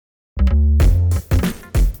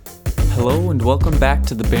Hello and welcome back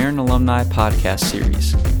to the Barron Alumni podcast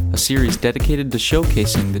series, a series dedicated to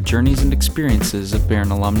showcasing the journeys and experiences of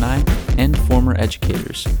Barron alumni and former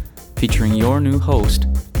educators, featuring your new host,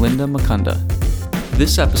 Linda Mukunda.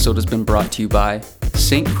 This episode has been brought to you by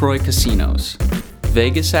St. Croix Casinos,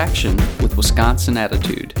 Vegas action with Wisconsin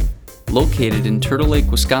attitude. Located in Turtle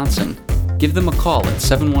Lake, Wisconsin, give them a call at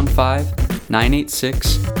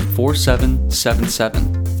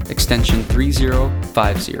 715-986-4777, extension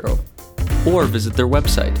 3050, or visit their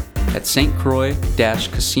website at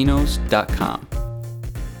stcroix-casinos.com.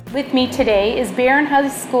 With me today is Barron High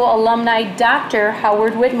School alumni Dr.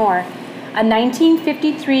 Howard Whitmore, a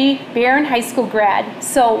 1953 Barron High School grad.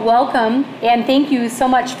 So welcome, and thank you so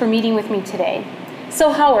much for meeting with me today.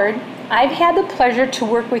 So Howard, I've had the pleasure to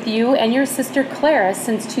work with you and your sister Clara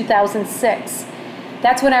since 2006.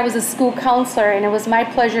 That's when I was a school counselor, and it was my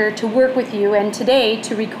pleasure to work with you and today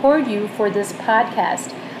to record you for this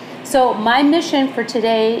podcast. So my mission for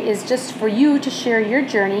today is just for you to share your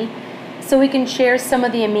journey so we can share some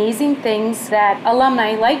of the amazing things that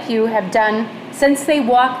alumni like you have done since they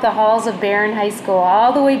walked the halls of Barron High School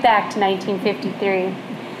all the way back to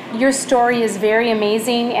 1953. Your story is very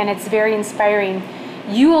amazing and it's very inspiring.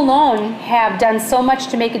 You alone have done so much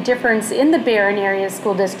to make a difference in the Barron Area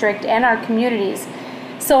School District and our communities.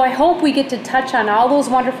 So I hope we get to touch on all those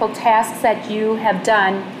wonderful tasks that you have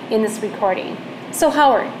done in this recording. So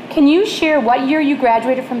Howard, can you share what year you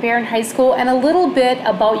graduated from Barron High School and a little bit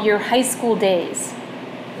about your high school days?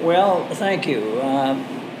 Well, thank you.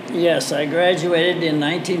 Yes, I graduated in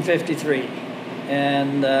 1953,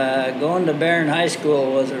 and going to Barron High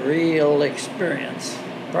School was a real experience.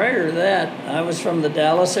 Prior to that, I was from the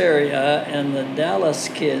Dallas area, and the Dallas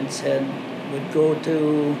kids would go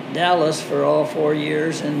to Dallas for all 4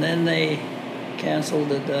 years, and then they canceled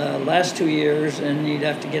the last 2 years, and you'd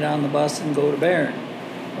have to get on the bus and go to Barron,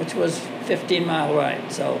 which was a 15-mile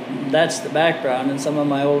ride. So that's the background, and some of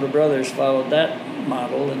my older brothers followed that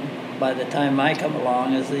model, and by the time I come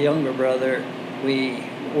along as the younger brother, we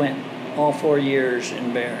went all 4 years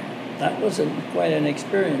in Barron. That was quite an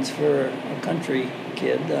experience for a country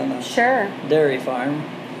kid on a dairy farm.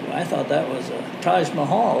 I thought that was a Taj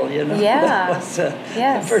Mahal, Yeah. That was a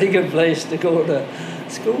pretty good place to go to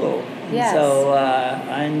school. Yes. So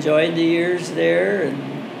I enjoyed the years there, and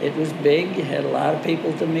it was big. You had a lot of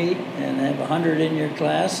people to meet, and have 100 in your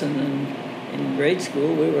class, and then in grade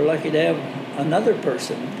school we were lucky to have another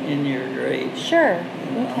person in your grade. Sure.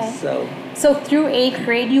 Okay. So through 8th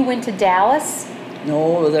grade you went to Dallas?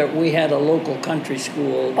 No, we had a local country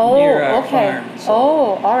school near our farm. So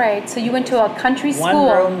all right. So you went to a country school.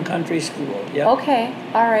 One-room country school, yeah. Okay,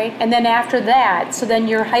 all right. And then after that, so then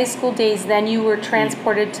your high school days, then you were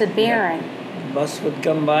transported to Barron. Yeah. The bus would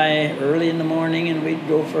come by early in the morning, and we'd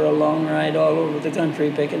go for a long ride all over the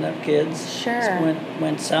country picking up kids. Sure. So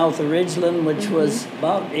went south of Ridgeland, which was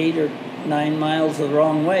about 8 or 9 miles the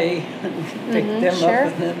wrong way, picked them up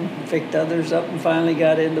and then picked others up, and finally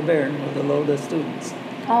got into Barron with a load of students.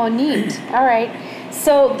 Oh, neat. All right.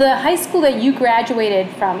 So the high school that you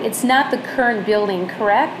graduated from, it's not the current building,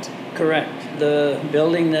 correct? Correct. The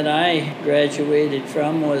building that I graduated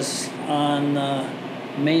from was on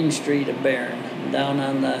Main Street of Barron, down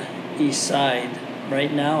on the east side.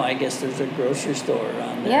 Right now, I guess there's a grocery store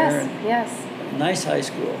on there. Yes. Nice high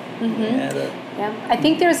school. I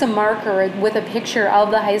think there's a marker with a picture of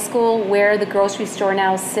the high school where the grocery store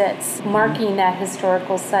now sits, marking that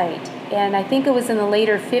historical site. And I think it was in the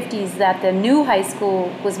later 50s that the new high school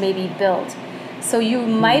was maybe built. So you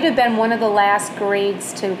might have been one of the last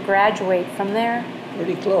grades to graduate from there.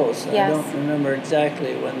 Pretty close. Yes. I don't remember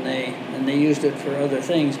exactly when they used it for other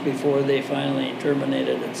things before they finally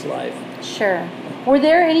terminated its life. Sure. Were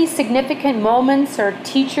there any significant moments or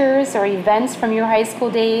teachers or events from your high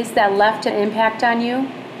school days that left an impact on you?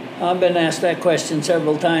 I've been asked that question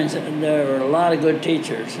several times, and there were a lot of good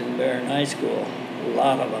teachers in Barron High School, a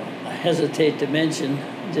lot of them. I hesitate to mention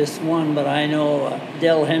just one, but I know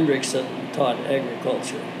Del Hendrickson taught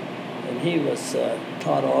agriculture, and he was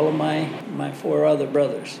taught all of my 4 other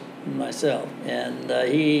brothers and myself, and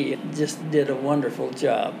he just did a wonderful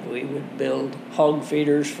job. We would build hog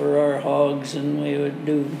feeders for our hogs, and we would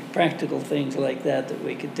do practical things like that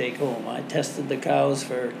we could take home. I tested the cows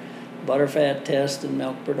for butterfat test and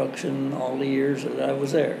milk production all the years that I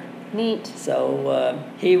was there. Neat. So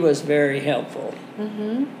he was very helpful.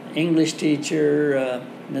 English teacher,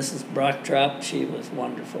 Mrs. Brocktrop, she was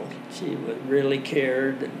wonderful. She really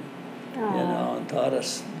cared and taught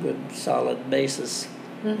us good solid basis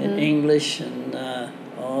in English, and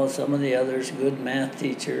some of the others, good math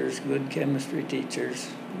teachers, good chemistry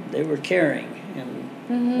teachers. They were caring, and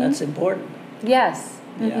that's important. Yes.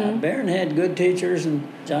 Yeah, Barron had good teachers, and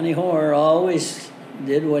Johnny Hoare always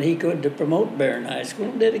did what he could to promote Barron High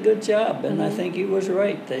School, did a good job, and I think he was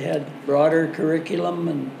right. They had broader curriculum,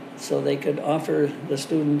 and so they could offer the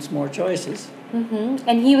students more choices.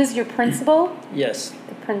 And he was your principal? Yes.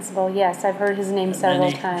 The principal, yes. I've heard his name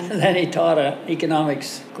several times. Then he taught an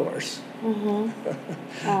economics course.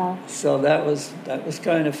 Oh. So that was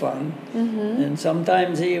kind of fun. And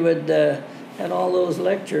sometimes he would had all those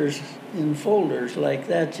lectures in folders like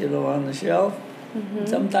that, on the shelf.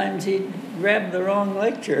 Sometimes he'd grab the wrong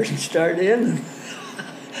lecture and start in.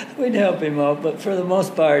 We'd help him out, but for the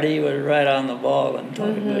most part, he was right on the ball and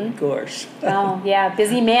taught a good course. Oh, yeah,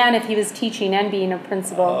 busy man if he was teaching and being a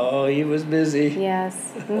principal. Oh, he was busy.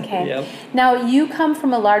 Yes, okay. Yep. Now, you come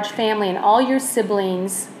from a large family, and all your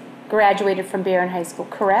siblings graduated from Barron High School,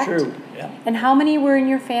 correct? True, yeah. And how many were in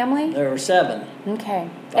your family? There were 7. Okay.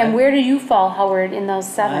 And where do you fall, Howard, in those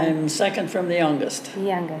 7? I'm second from the youngest. The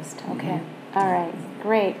youngest, okay. All right,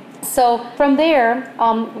 great. So from there,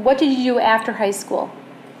 what did you do after high school?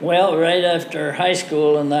 Well, right after high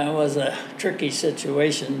school, and that was a tricky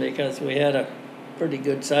situation because we had a pretty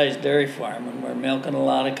good-sized dairy farm, and we're milking a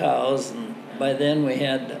lot of cows, and by then we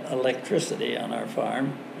had electricity on our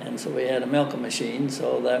farm, and so we had a milking machine,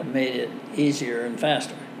 so that made it easier and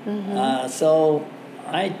faster. So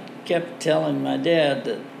I kept telling my dad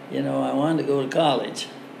that, I wanted to go to college.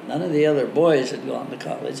 None of the other boys had gone to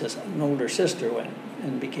college. Just an older sister went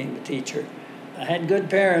and became a teacher. I had good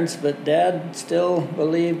parents, but Dad still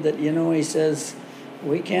believed that, he says,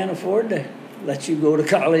 we can't afford to let you go to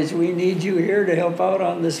college. We need you here to help out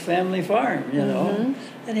on this family farm,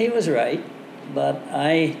 And he was right, but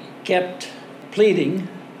I kept pleading.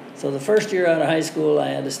 So the first year out of high school, I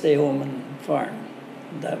had to stay home and farm.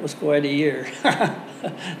 That was quite a year.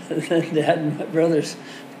 Then Dad and my brothers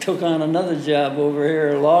took on another job over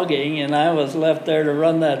here logging, and I was left there to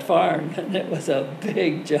run that farm, and it was a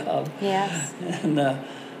big job. Yes. And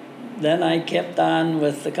then I kept on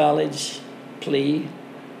with the college plea,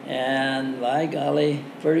 and by golly,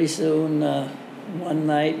 pretty soon, one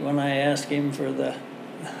night when I asked him for the,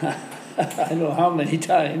 I don't know how many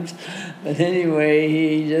times, but anyway,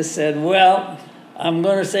 he just said, well, I'm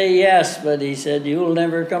going to say yes, but he said, you'll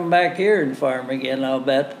never come back here and farm again, I'll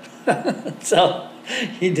bet. So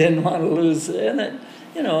he didn't want to lose it.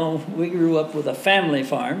 We grew up with a family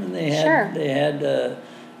farm, and they had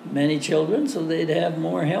many children, so they'd have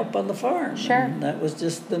more help on the farm. Sure. And that was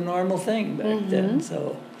just the normal thing back then.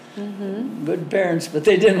 So good parents, but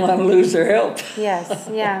they didn't want to lose their help. Yes,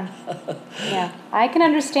 yeah. I can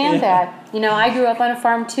understand that. I grew up on a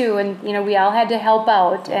farm too, and we all had to help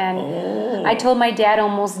out, and I told my dad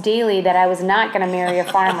almost daily that I was not going to marry a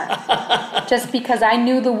farmer, just because I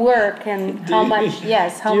knew the work and how much.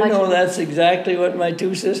 That's exactly what my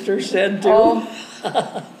 2 sisters said too.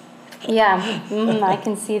 Oh, yeah, I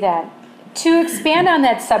can see that. To expand on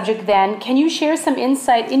that subject then, can you share some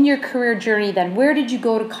insight in your career journey then? Where did you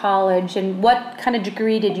go to college, and what kind of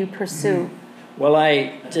degree did you pursue? Well,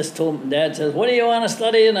 I just told Dad, says, what do you want to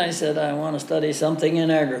study? And I said, I want to study something in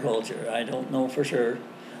agriculture. I don't know for sure.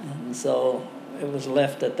 And so it was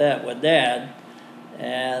left at that with Dad.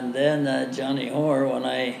 And then Johnny Hoare,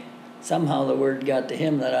 when somehow the word got to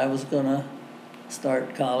him that I was going to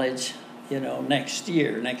start college,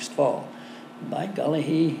 next fall. By golly,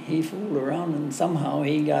 he fooled around, and somehow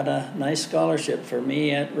he got a nice scholarship for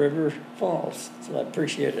me at River Falls. So I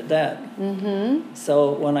appreciated that.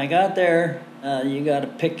 So when I got there, you got to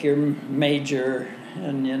pick your major,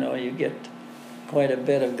 and you get quite a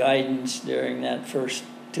bit of guidance during that first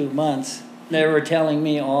 2 months. They were telling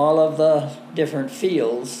me all of the different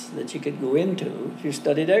fields that you could go into if you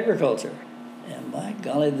studied agriculture. And by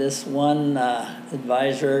golly, this one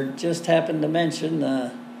advisor just happened to mention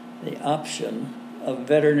the option of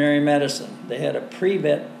veterinary medicine. They had a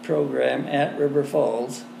pre-vet program at River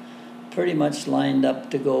Falls, pretty much lined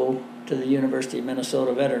up to go to the University of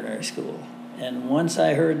Minnesota Veterinary School. And once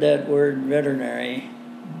I heard that word veterinary,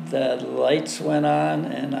 the lights went on,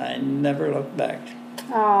 and I never looked back.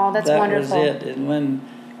 Oh, that's wonderful. That was it. And when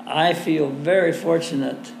I feel very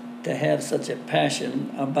fortunate to have such a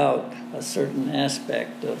passion about a certain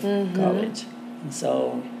aspect of college. And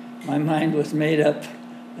so my mind was made up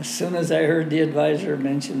as soon as I heard the advisor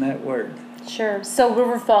mention that word. Sure. So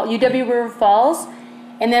UW River Falls,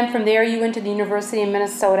 and then from there you went to the University of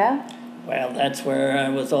Minnesota? Well, that's where I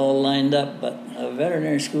was all lined up, but a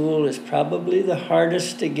veterinary school is probably the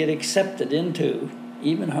hardest to get accepted into,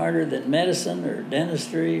 even harder than medicine or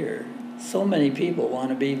dentistry, or so many people want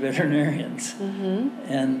to be veterinarians.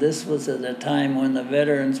 And this was at a time when the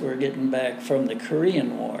veterans were getting back from the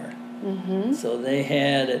Korean War. So they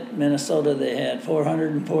had, at Minnesota, they had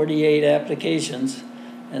 448 applications,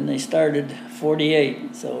 and they started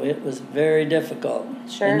 48, so it was very difficult.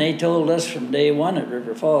 Sure. And they told us from day one at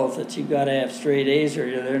River Falls that you got to have straight A's or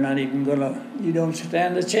they're not even gonna, you don't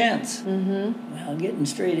stand a chance. Well, getting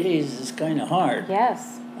straight A's is kind of hard.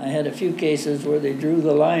 Yes. I had a few cases where they drew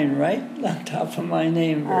the line right on top of my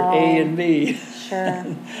name for A and B. Sure.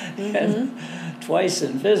 And twice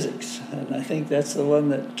in physics, and I think that's the one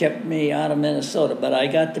that kept me out of Minnesota. But I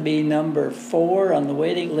got to be number 4 on the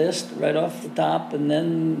waiting list right off the top, and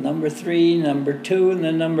then number 3, number 2, and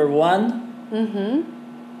then number 1.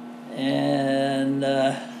 And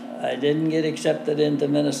I didn't get accepted into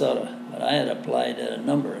Minnesota, but I had applied at a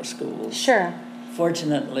number of schools. Sure.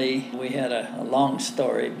 Fortunately, we had a long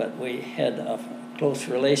story, but we had a close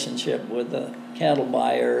relationship with a cattle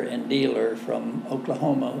buyer and dealer from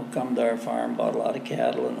Oklahoma who come to our farm, bought a lot of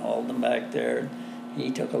cattle and hauled them back there.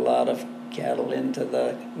 He took a lot of cattle into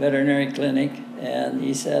the veterinary clinic, and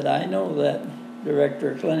he said, I know that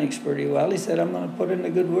director of clinics pretty well. He said, I'm going to put in a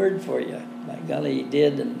good word for you. By golly, he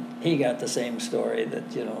did, and he got the same story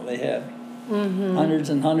that, they have hundreds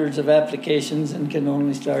and hundreds of applications and can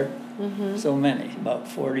only start so many, about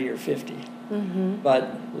 40 or 50.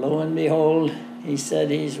 But lo and behold, he said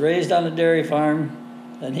he's raised on a dairy farm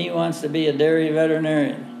and he wants to be a dairy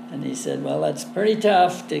veterinarian. And he said, well, that's pretty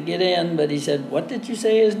tough to get in, but he said, what did you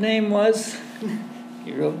say his name was?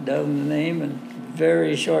 He wrote down the name, and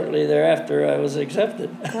very shortly thereafter I was accepted.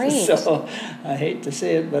 Great. So I hate to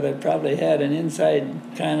say it, but I probably had an inside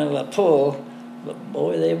kind of a pull. But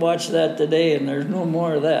boy, they watch that today, and there's no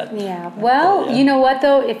more of that. Yeah. Well, you know what,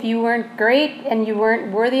 though? If you weren't great and you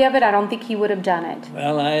weren't worthy of it, I don't think he would have done it.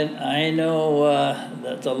 Well, I know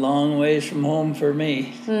that's a long ways from home for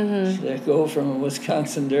me. To go from a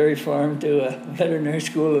Wisconsin dairy farm to a veterinary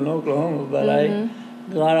school in Oklahoma. But I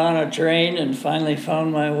got on a train and finally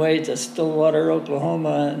found my way to Stillwater,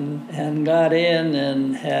 Oklahoma, and got in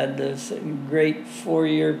and had this great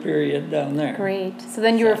 4-year period down there. Great. So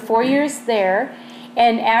then you were 4 years there,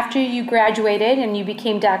 and after you graduated and you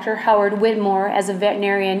became Dr. Howard Whitmore as a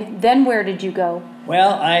veterinarian, then where did you go?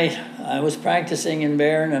 Well, I was practicing in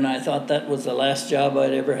Barron, and I thought that was the last job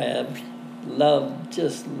I'd ever have.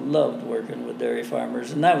 Just loved working with dairy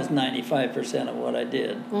farmers, and that was 95% of what I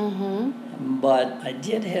did. But I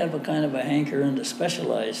did have a kind of a hankering to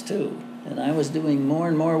specialize too, and I was doing more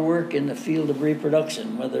and more work in the field of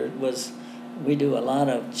reproduction, whether it was, we do a lot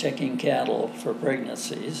of checking cattle for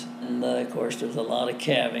pregnancies, and of course there's a lot of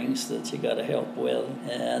calvings that you got to help with,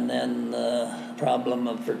 and then the problem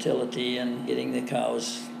of fertility and getting the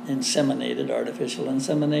cows inseminated. Artificial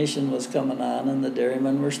insemination was coming on, and the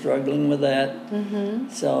dairymen were struggling with that.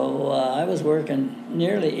 So I was working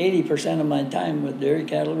nearly 80% of my time with dairy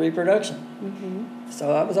cattle reproduction.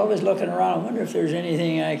 So I was always looking around, I wonder if there's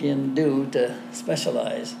anything I can do to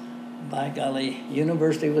specialize. By golly,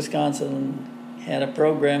 University of Wisconsin had a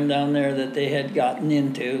program down there that they had gotten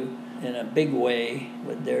into in a big way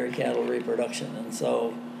with dairy cattle reproduction. And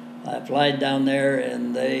so I applied down there,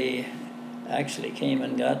 and they actually came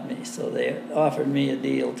and got me. So they offered me a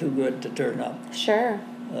deal too good to turn up. Sure.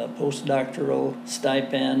 A postdoctoral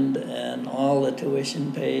stipend and all the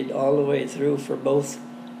tuition paid all the way through for both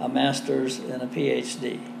a master's and a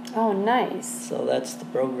PhD. Oh, nice. So that's the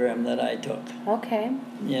program that I took. Okay.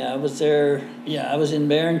 Yeah, I was there. Yeah, I was in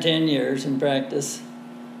Barron 10 years in practice.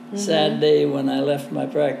 Sad day when I left my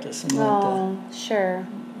practice and went to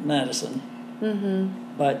Madison.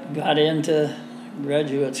 But got into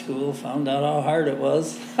graduate school, found out how hard it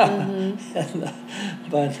was.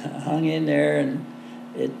 But hung in there, and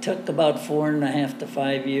it took about 4.5 to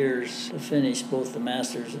 5 years to finish both the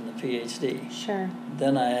master's and the PhD. Sure.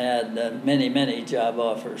 Then I had many job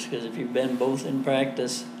offers, because if you've been both in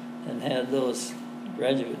practice and had those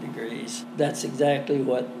graduate degrees, that's exactly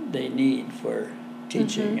what they need for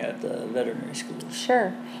teaching at the veterinary schools.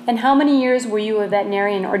 Sure. And how many years were you a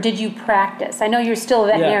veterinarian, or did you practice? I know you're still a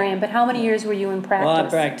veterinarian, but how many years were you in practice? Well, I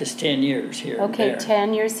practiced 10 years here. Okay,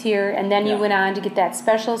 10 years here, and then you went on to get that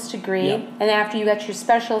specialist degree. And after you got your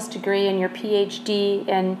specialist degree and your PhD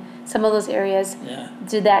in some of those areas,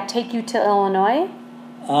 did that take you to Illinois?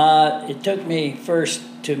 It took me first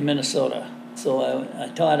to Minnesota. So I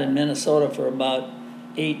taught in Minnesota for about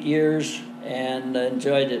 8 years, and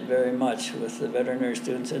enjoyed it very much with the veterinary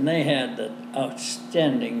students. And they had an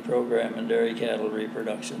outstanding program in dairy cattle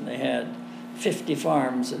reproduction. They had 50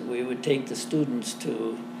 farms that we would take the students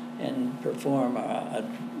to and perform a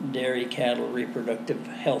dairy cattle reproductive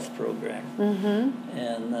health program.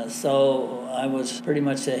 And so I was pretty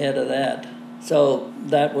much the head of that. So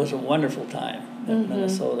that was a wonderful time in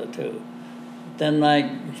Minnesota too. then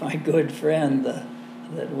my good friend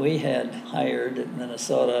that we had hired in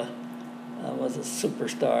Minnesota was a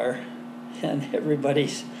superstar, and everybody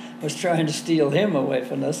was trying to steal him away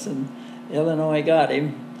from us, and Illinois got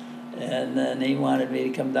him, and then he wanted me to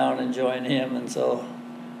come down and join him, and so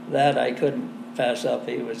that I couldn't pass up.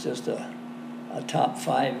 He was just a top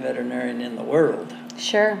 5 veterinarian in the world.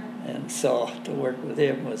 Sure. And so to work with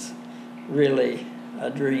him was really a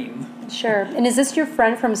dream. Sure. And is this your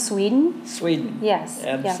friend from Sweden? Sweden. Yes.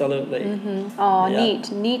 Absolutely. Yeah. Mm-hmm. Oh, yeah.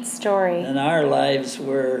 Neat story. And our lives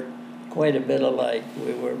were quite a bit alike.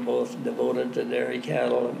 We were both devoted to dairy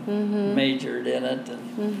cattle and mm-hmm. majored in it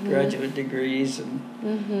and mm-hmm. graduate degrees.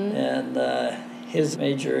 Mm-hmm. And his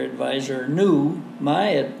major advisor knew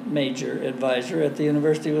my major advisor at the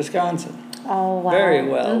University of Wisconsin. Oh, wow. Very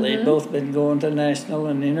well. Mm-hmm. They'd both been going to national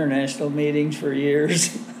and international meetings for years.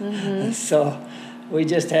 Mm-hmm. So we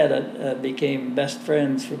just became best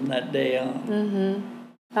friends from that day on. Mm-hmm.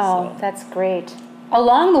 Oh, that's great.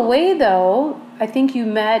 Along the way, though, I think you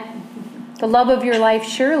met the love of your life,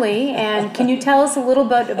 Shirley. And can you tell us a little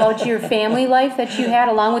bit about your family life that you had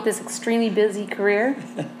along with this extremely busy career?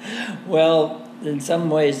 Well, in some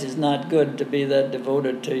ways, it's not good to be that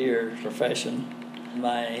devoted to your profession.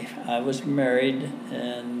 I was married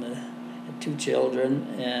and had 2 children,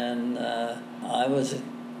 and I was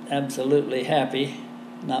absolutely happy,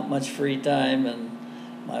 not much free time, and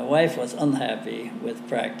my wife was unhappy with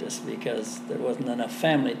practice because there wasn't enough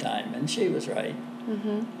family time, and she was right.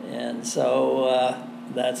 Mm-hmm. And so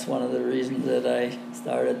that's one of the reasons that I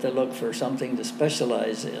started to look for something to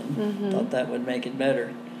specialize in. Mm-hmm. Thought that would make it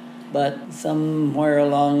better. But somewhere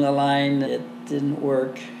along the line, it didn't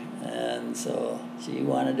work, and so she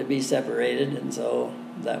wanted to be separated, and so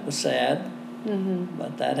that was sad, mm-hmm.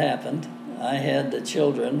 but that happened. I had the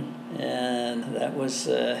children, and that was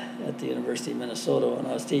at the University of Minnesota when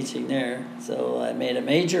I was teaching there. So I made a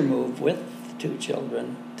major move with 2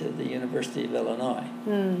 children to the University of Illinois.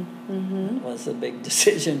 Mm-hmm. It was a big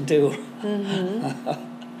decision, too.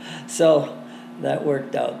 Mm-hmm. So that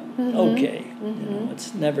worked out mm-hmm. okay. Mm-hmm.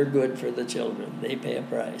 It's never good for the children. They pay a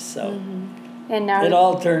price. So. Mm-hmm. And now it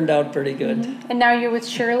all turned out pretty good. Mm-hmm. And now you're with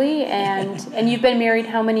Shirley, and you've been married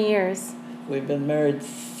how many years? We've been married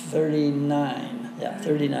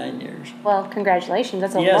 39 years. Well, congratulations.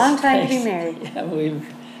 That's a Yes, long time thanks. to be married. Yeah, we've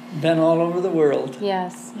been all over the world.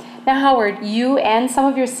 Yes. Now, Howard, you and some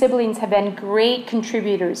of your siblings have been great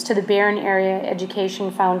contributors to the Barron Area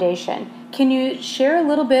Education Foundation. Can you share a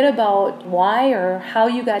little bit about why or how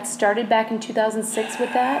you got started back in 2006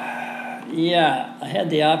 with that? Yeah, I had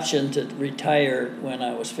the option to retire when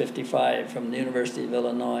I was 55 from the University of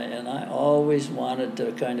Illinois, and I always wanted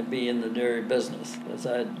to kind of be in the dairy business because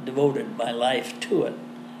I devoted my life to it.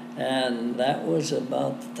 And that was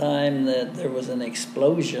about the time that there was an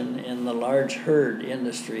explosion in the large herd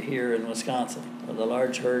industry here in Wisconsin. The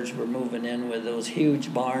large herds were moving in with those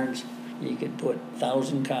huge barns. You could put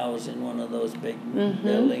 1,000 cows in one of those big mm-hmm.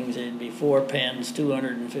 buildings. There'd be 4 pens,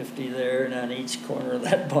 250 there, and on each corner of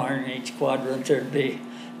that barn, each quadrant,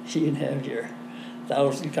 you'd have your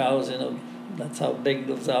 1,000 cows in them. That's how big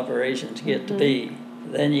those operations get mm-hmm. to be.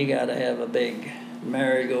 Then you got to have a big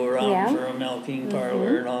merry-go-round for a milking parlor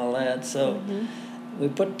mm-hmm. and all that. So mm-hmm. we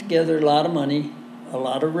put together a lot of money, a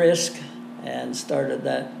lot of risk, and started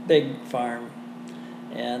that big farm.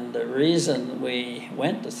 And the reason we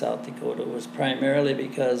went to South Dakota was primarily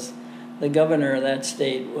because the governor of that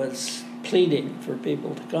state was pleading for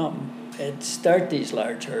people to come and start these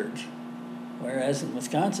large herds. Whereas in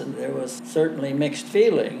Wisconsin, there was certainly mixed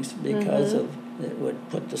feelings because mm-hmm. of it would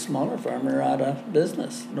put the smaller farmer out of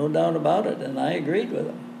business, no doubt about it. And I agreed with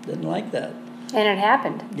him. Didn't like that. And it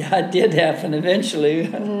happened. Yeah, it did happen eventually.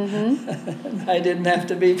 Mm-hmm. I didn't have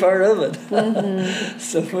to be part of it. Mm-hmm.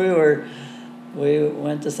 So we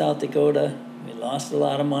went to South Dakota. We lost a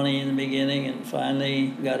lot of money in the beginning and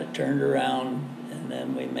finally got it turned around. And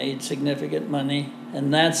then we made significant money.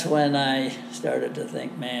 And that's when I started to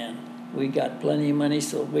think, man, we got plenty of money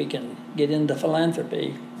so we can get into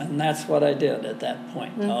philanthropy. And that's what I did at that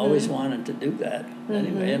point. Mm-hmm. I always wanted to do that mm-hmm.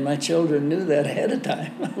 anyway. And my children knew that ahead of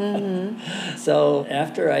time. Mm-hmm. So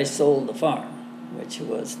after I sold the farm, which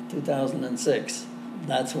was 2006,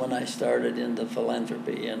 that's when I started into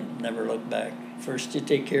philanthropy and never looked back. First you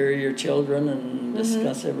take care of your children and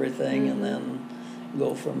discuss everything mm-hmm. and then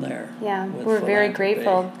go from there. Yeah, we're very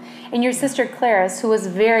grateful. And your sister Clarice, who was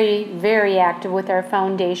very, very active with our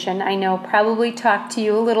foundation, I know probably talked to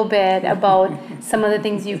you a little bit about some of the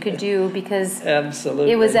things you could do because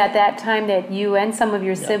absolutely. It was at that time that you and some of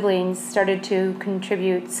your siblings started to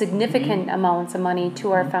contribute significant amounts of money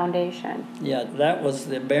to our foundation. Yeah, that was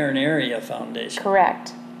the Barron Area Foundation.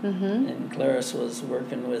 Correct. and Clarice was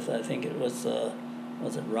working with, I think it was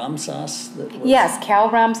it Ramsas? That was, Yes, Cal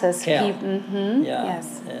Ramses. Cal. Yeah.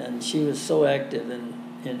 Yes. And she was so active in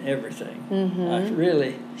everything.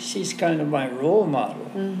 She's kind of my role model.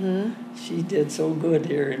 She did so good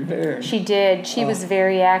here in Barron. She did. She was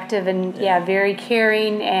very active and very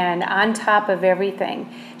caring and on top of everything.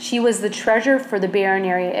 She was the treasurer for the Barron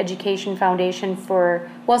Area Education Foundation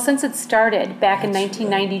since it started back in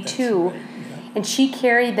 1992. Right. And she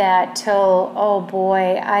carried that till,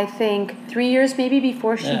 I think 3 years maybe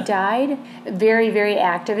before she died. Very, very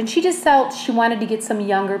active. And she just felt she wanted to get some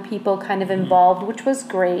younger people kind of involved, which was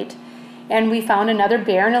great. And we found another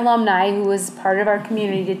Barron alumni who was part of our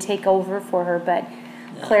community to take over for her. But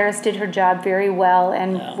Clarice did her job very well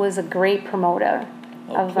and was a great promoter.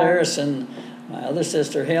 Clarice and my other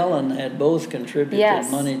sister Helen had both contributed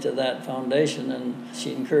money to that foundation, and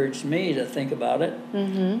she encouraged me to think about it,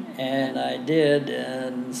 and I did,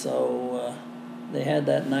 and so they had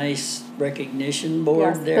that nice recognition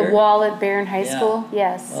board there. The wall at Barron High School,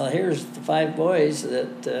 yes. Well, here's the 5 boys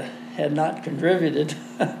that had not contributed,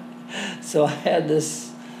 so I had this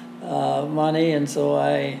money, and so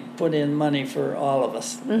I put in money for all of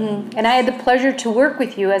us. And I had the pleasure to work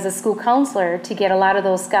with you as a school counselor to get a lot of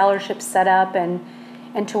those scholarships set up and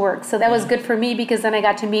to work. So that was good for me because then I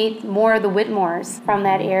got to meet more of the Whitmores from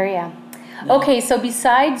that area. Okay, so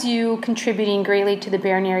besides you contributing greatly to the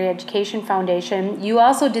Barron Area Education Foundation, you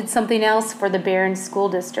also did something else for the Barron School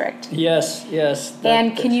District. Yes.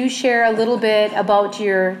 And can you share a little bit about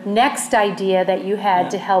your next idea that you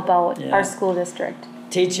had to help out our school district?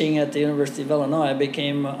 Teaching at the University of Illinois, I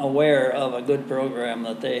became aware of a good program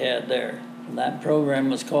that they had there. And that program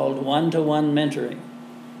was called one-to-one mentoring.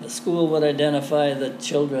 The school would identify the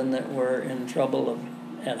children that were in trouble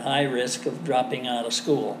at high risk of dropping out of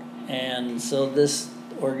school. And so this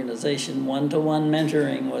organization, one-to-one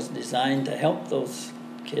mentoring, was designed to help those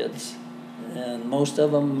kids. And most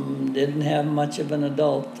of them didn't have much of an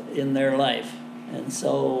adult in their life. And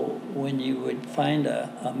so when you would find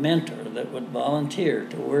a mentor that would volunteer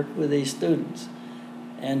to work with these students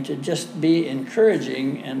and to just be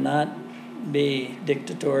encouraging and not be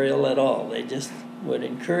dictatorial at all, they just would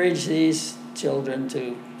encourage these children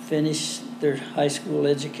to finish their high school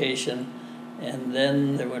education, and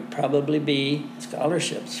then there would probably be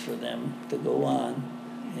scholarships for them to go on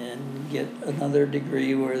and get another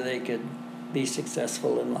degree where they could be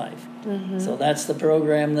successful in life. So that's the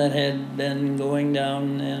program that had been going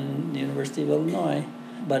down in the University of Illinois,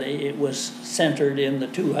 but it was centered in the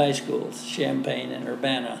 2 high schools, Champaign and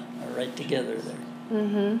Urbana, are right together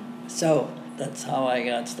there. So that's how I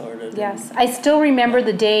got started. Yes, I still remember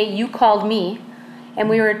the day you called me and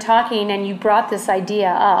we were talking and you brought this idea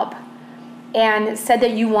up and said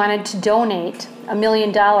that you wanted to donate $1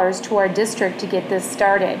 million to our district to get this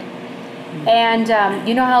started. And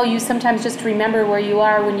you know how you sometimes just remember where you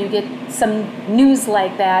are when you get some news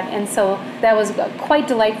like that, and so that was a quite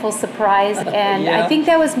delightful surprise, and I think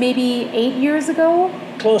that was maybe 8 years ago?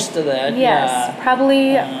 Close to that, yes,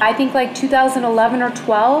 probably, I think like 2011 or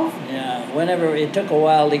 12. Yeah, whenever, it took a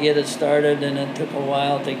while to get it started, and it took a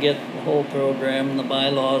while to get the whole program, the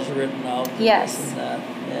bylaws written out. Yes. And that,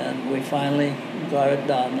 and we finally got it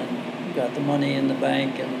done, and got the money in the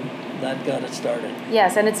bank, and that got it started.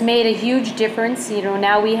 Yes, and it's made a huge difference. You know,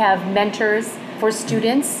 now we have mentors for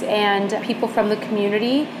students and people from the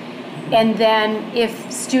community. And then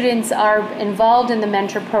if students are involved in the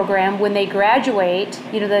mentor program, when they graduate,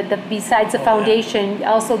 you know, besides the foundation,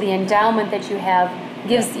 also the endowment that you have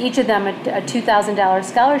gives each of them a $2,000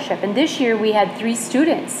 scholarship. And this year we had 3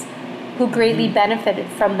 students who greatly benefited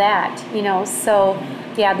from that, you know. So,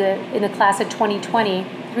 in the class of 2020,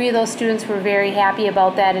 3 of those students were very happy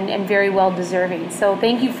about that and very well deserving. So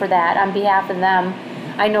thank you for that on behalf of them.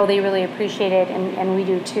 I know they really appreciate it, and we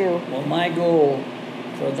do too. Well, my goal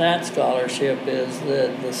for that scholarship is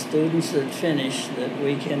that the students that finish, that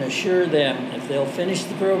we can assure them, if they'll finish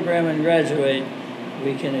the program and graduate,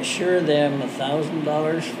 we can assure them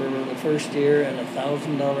 $1,000 for the first year and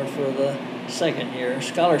 $1,000 for the second year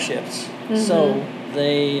scholarships. So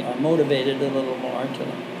they are motivated a little more to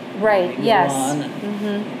go on.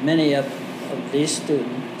 And many of these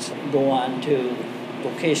students go on to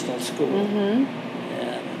vocational school, and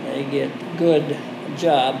they get good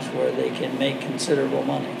jobs where they can make considerable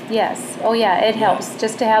money. Yes. Oh, yeah, it helps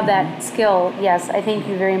just to have that skill. Yes, I thank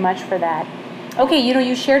you very much for that. Okay, you know,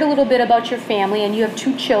 you shared a little bit about your family, and you have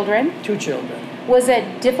 2 children. 2 children. Was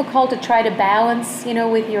it difficult to try to balance, you know,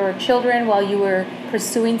 with your children while you were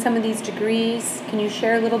pursuing some of these degrees? Can you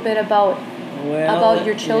share a little bit about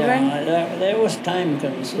your children? Yeah, that was time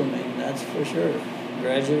consuming, that's for sure.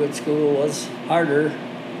 Graduate school was harder,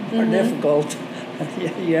 more difficult.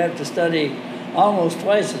 You have to study almost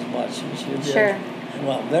twice as much as you did. Sure.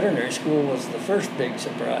 Well, veterinary school was the first big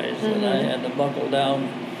surprise, that I had to buckle down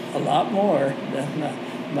a lot more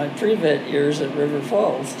than my pre-vet years at River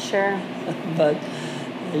Falls. Sure. But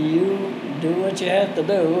you do what you have to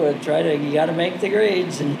do, and you got to make the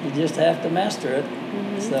grades, and you just have to master it.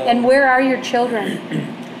 So, And where are your children?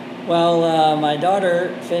 well, my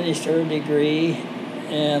daughter finished her degree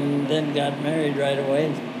and then got married right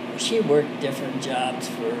away. She worked different jobs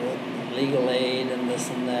for legal aid and this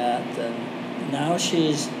and that, and now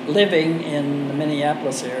she's living in the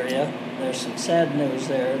Minneapolis area. There's some sad news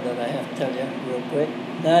there that I have to tell you real quick.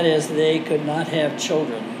 That is, they could not have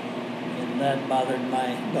children, and that bothered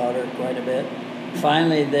my daughter quite a bit.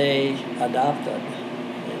 Finally, they adopted.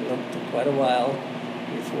 They looked quite a while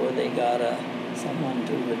before they got someone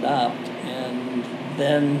to adopt, and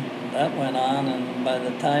then that went on, and by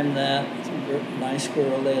the time that nice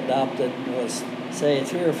girl they adopted was, say,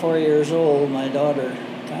 3 or 4 years old, my daughter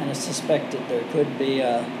kind of suspected there could be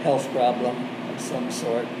a health problem of some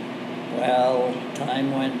sort. Well,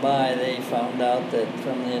 time went by, they found out that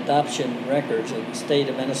from the adoption records of the state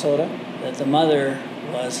of Minnesota, that the mother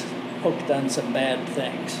was hooked on some bad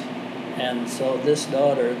things. And so this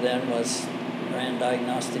daughter then ran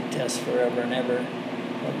diagnostic tests forever and ever.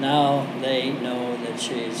 But now they know that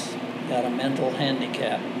she's got a mental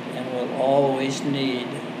handicap and will always need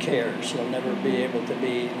care. She'll never be able to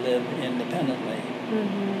live independently.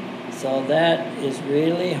 So that is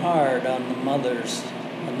really hard on the mothers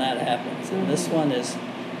when that happens. And this one is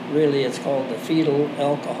really, it's called the fetal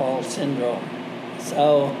alcohol syndrome.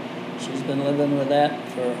 So she's been living with that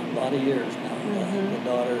for a lot of years now. The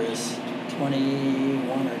daughter is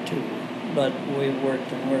 21 or 2. But we've worked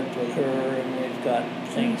with her, and we've got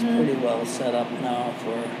things pretty well set up now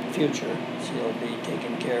for the future. She'll be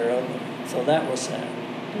taken care of. So that was sad.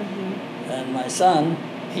 And my son,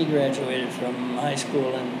 he graduated from high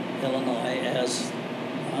school in Illinois, as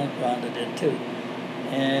Rhonda did too.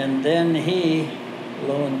 And then he,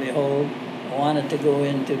 lo and behold, wanted to go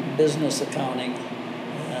into business accounting.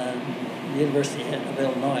 The University of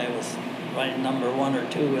Illinois was right number 1 or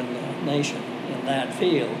 2 in the nation in that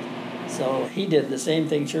field. So he did the same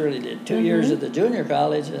thing Shirley did, 2 years at the junior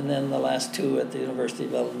college and then the last 2 at the University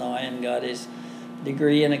of Illinois, and got his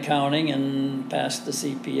degree in accounting and passed the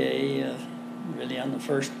CPA really on the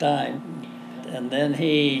first time. And then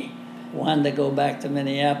he wanted to go back to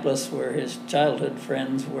Minneapolis where his childhood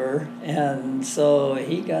friends were, and so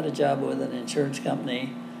he got a job with an insurance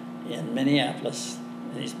company in Minneapolis.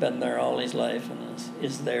 And he's been there all his life and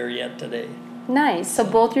is there yet today. Nice. So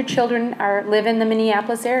both your children live in the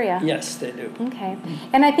Minneapolis area? Yes, they do. Okay.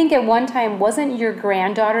 And I think at one time, wasn't your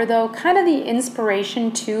granddaughter, though, kind of the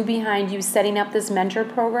inspiration, too, behind you setting up this mentor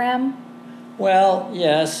program? Well,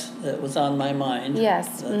 yes, it was on my mind.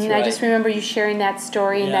 Yes. That's and right. I just remember you sharing that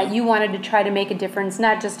story and that you wanted to try to make a difference,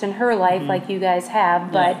 not just in her life like you guys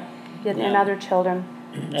have, but in other children.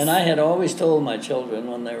 And I had always told my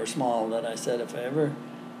children when they were small that I said, if I ever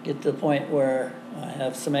get to the point where I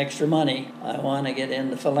have some extra money, I want to get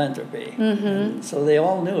into philanthropy. And so they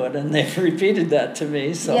all knew it, and they've repeated that to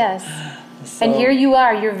me. So, yes. So, and here you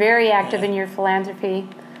are. You're very active in your philanthropy.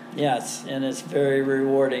 Yes, and it's very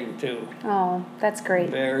rewarding, too. Oh, that's great.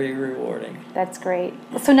 Very rewarding. That's great.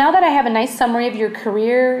 So now that I have a nice summary of your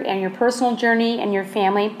career and your personal journey and your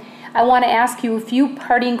family, I want to ask you a few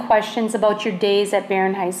parting questions about your days at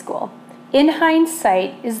Barron High School. In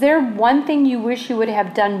hindsight, is there one thing you wish you would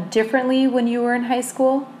have done differently when you were in high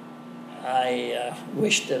school? I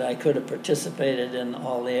wish that I could have participated in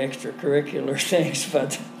all the extracurricular things,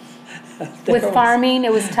 but... With farming,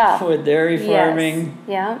 it was tough. With dairy farming,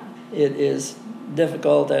 yeah, it is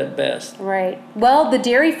difficult at best. Right. Well, the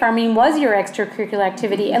dairy farming was your extracurricular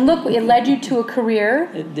activity, and look, it led you to a career.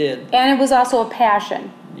 It did. And it was also a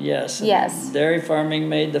passion. Yes. Yes. Dairy farming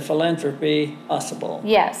made the philanthropy possible.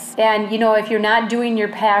 Yes. And, if you're not doing your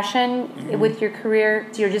passion with your career,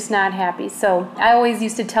 you're just not happy. So I always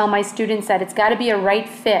used to tell my students that it's got to be a right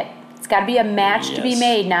fit. It's got to be a match to be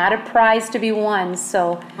made, not a prize to be won.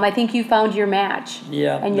 So I think you found your match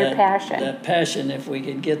and your passion. That passion, if we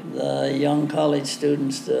could get the young college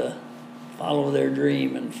students to follow their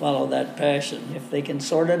dream and follow that passion, if they can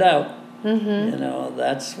sort it out,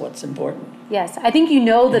 that's what's important. Yes, I think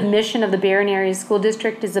the mission of the Barron Area School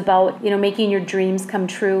District is about, making your dreams come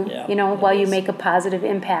true, while you make a positive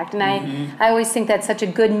impact. And I always think that's such a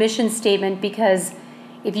good mission statement, because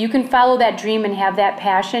if you can follow that dream and have that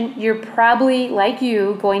passion, you're probably, like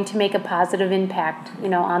you, going to make a positive impact,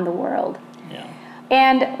 on the world. Yeah.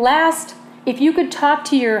 And last, If you could talk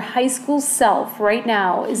to your high school self right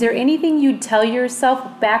now, is there anything you'd tell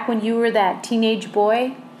yourself back when you were that teenage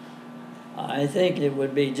boy? I think it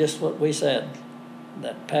would be just what we said,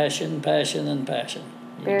 that passion, passion, and passion.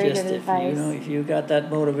 Very good advice. If you got that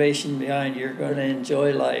motivation behind, you're going to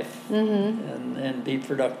enjoy life and be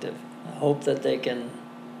productive. I hope that they can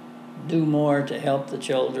do more to help the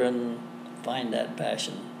children find that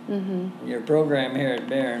passion. Your program here at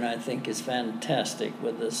Barron, I think, is fantastic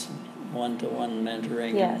with this one-to-one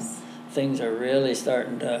mentoring. Yes. Things are really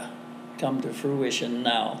starting to come to fruition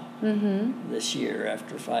now, this year,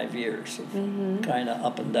 after 5 years of kind of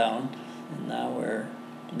up and down. And now we're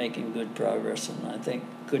making good progress, and I think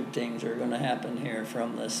good things are going to happen here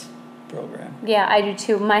from this program. Yeah, I do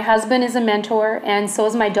too. My husband is a mentor, and so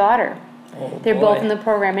is my daughter. Oh, They're boy. both in the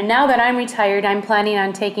program. And now that I'm retired, I'm planning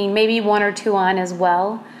on taking maybe 1 or 2 on as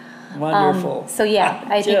well. Wonderful. So yeah,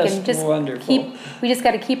 I think and just wonderful. we just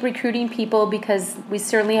got to keep recruiting people, because we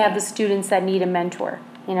certainly have the students that need a mentor,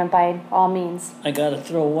 by all means. I got to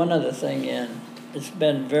throw one other thing in. It's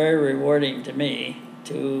been very rewarding to me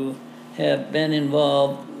to have been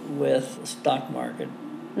involved with the stock market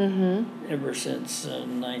ever since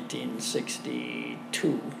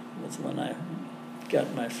 1962 was when I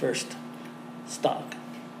got my first stock.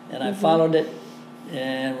 And I followed it,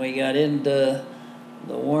 and we got into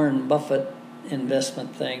the Warren Buffett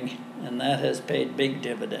investment thing, and that has paid big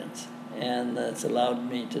dividends. And that's allowed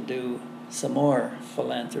me to do some more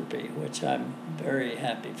philanthropy, which I'm very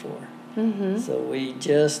happy for. So we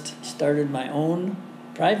just started my own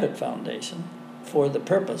private foundation for the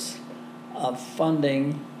purpose of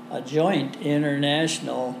funding a joint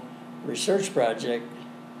international research project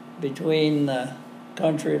between the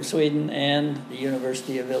country of Sweden and the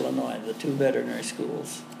University of Illinois, the 2 veterinary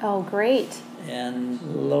schools. Oh, great. And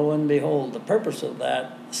lo and behold, the purpose of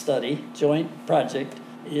that study, joint project,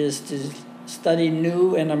 is to study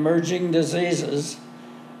new and emerging diseases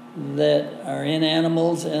that are in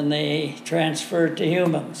animals and they transfer to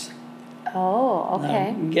humans. Oh,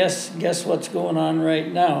 okay. Now, guess what's going on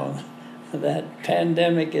right now? That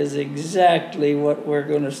pandemic is exactly what we're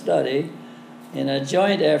going to study in a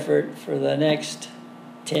joint effort for the next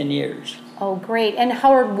 10 years. Oh, great. And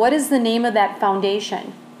Howard, what is the name of that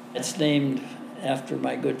foundation? It's named after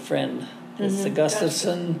my good friend. It's the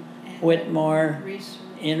Gustafson Whitmore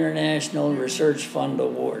International Research Fund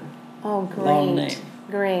Award. Oh, great. Long name.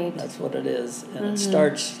 Great. That's what it is. And it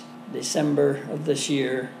starts December of this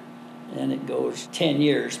year, and it goes 10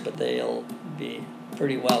 years, but they'll be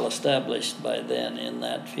pretty well established by then in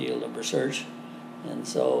that field of research. And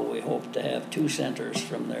so we hope to have 2 centers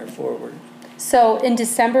from there forward. So in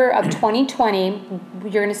December of 2020,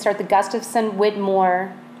 you're going to start the Gustafson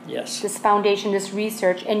Whitmore, Yes. this foundation, this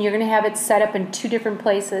research, and you're going to have it set up in 2 different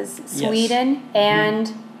places, Sweden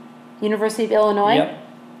and University of Illinois? Yep.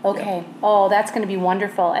 Okay. Yep. Oh, that's going to be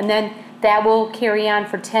wonderful. And then that will carry on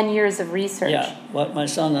for 10 years of research. Yeah. What my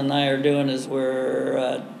son and I are doing is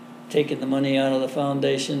we're taking the money out of the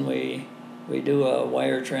foundation. We do a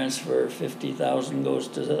wire transfer. 50,000 goes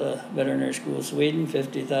to the veterinary school of Sweden,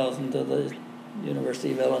 50,000 to the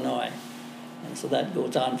University of Illinois. And so that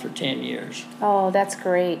goes on for 10 years. Oh, that's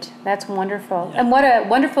great. That's wonderful. Yeah. And what a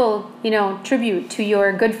wonderful, tribute to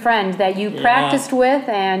your good friend that you practiced with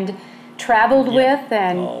and traveled with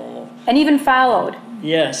and even followed.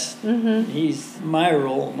 Yes. He's my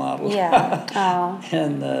role model. Yeah. Oh.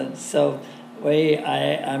 And so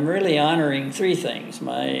I'm really honoring 3 things.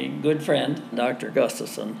 My good friend, Dr.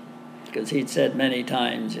 Gustafson, because he'd said many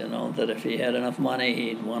times, that if he had enough money,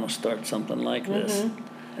 he'd want to start something like this.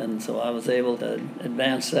 And so I was able to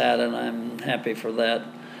advance that, and I'm happy for that.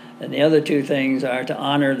 And the other 2 things are to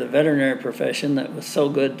honor the veterinary profession that was so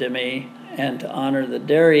good to me, and to honor the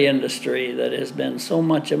dairy industry that has been so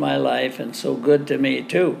much of my life and so good to me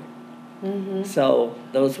too. So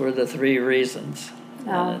those were the 3 reasons.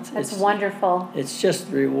 Oh, that's wonderful. It's just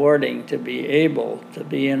rewarding to be able to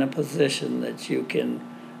be in a position that you can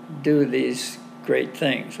do these great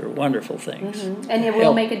things or wonderful things. And it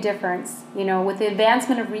will make a difference. With the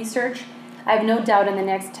advancement of research, I have no doubt in the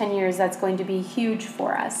next 10 years that's going to be huge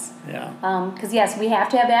for us. Yeah. Because yes, we have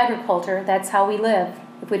to have agriculture. That's how we live.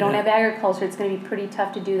 If we don't have agriculture, it's going to be pretty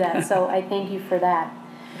tough to do that. So I thank you for that.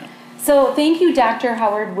 So thank you, Dr.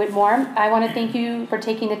 Howard Whitmore. I want to thank you for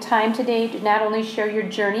taking the time today to not only share your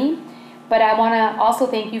journey, but I want to also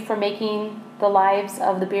thank you for making the lives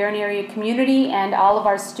of the Barron area community and all of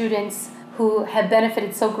our students who have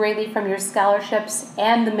benefited so greatly from your scholarships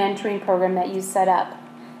and the mentoring program that you set up.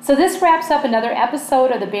 So this wraps up another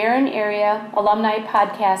episode of the Barron Area Alumni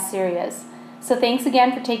Podcast Series. So thanks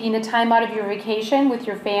again for taking the time out of your vacation with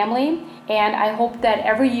your family. And I hope that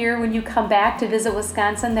every year when you come back to visit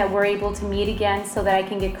Wisconsin that we're able to meet again so that I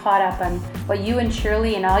can get caught up on what you and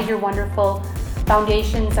Shirley and all your wonderful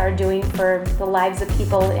foundations are doing for the lives of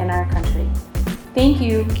people in our country. Thank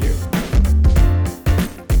you. Thank you.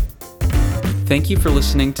 Thank you for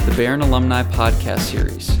listening to the Barron Alumni podcast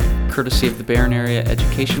series, courtesy of the Barron Area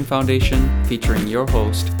Education Foundation, featuring your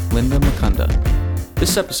host, Linda McCunda.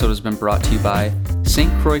 This episode has been brought to you by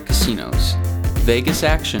St. Croix Casinos, Vegas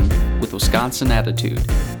action with Wisconsin attitude.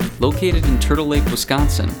 Located in Turtle Lake,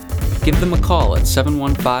 Wisconsin, give them a call at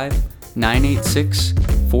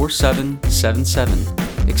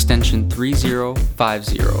 715-986-4777, extension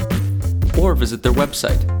 3050, or visit their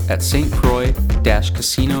website at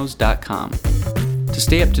stcroix-casinos.com. To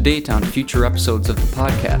stay up to date on future episodes of the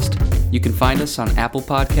podcast, you can find us on Apple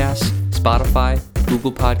Podcasts, Spotify,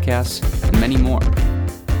 Google Podcasts, and many more.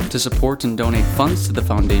 To support and donate funds to the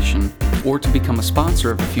foundation, or to become a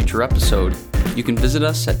sponsor of a future episode, you can visit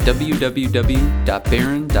us at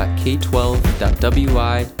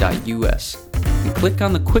www.barron.k12.wi.us and click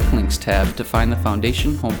on the Quick Links tab to find the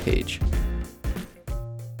foundation homepage.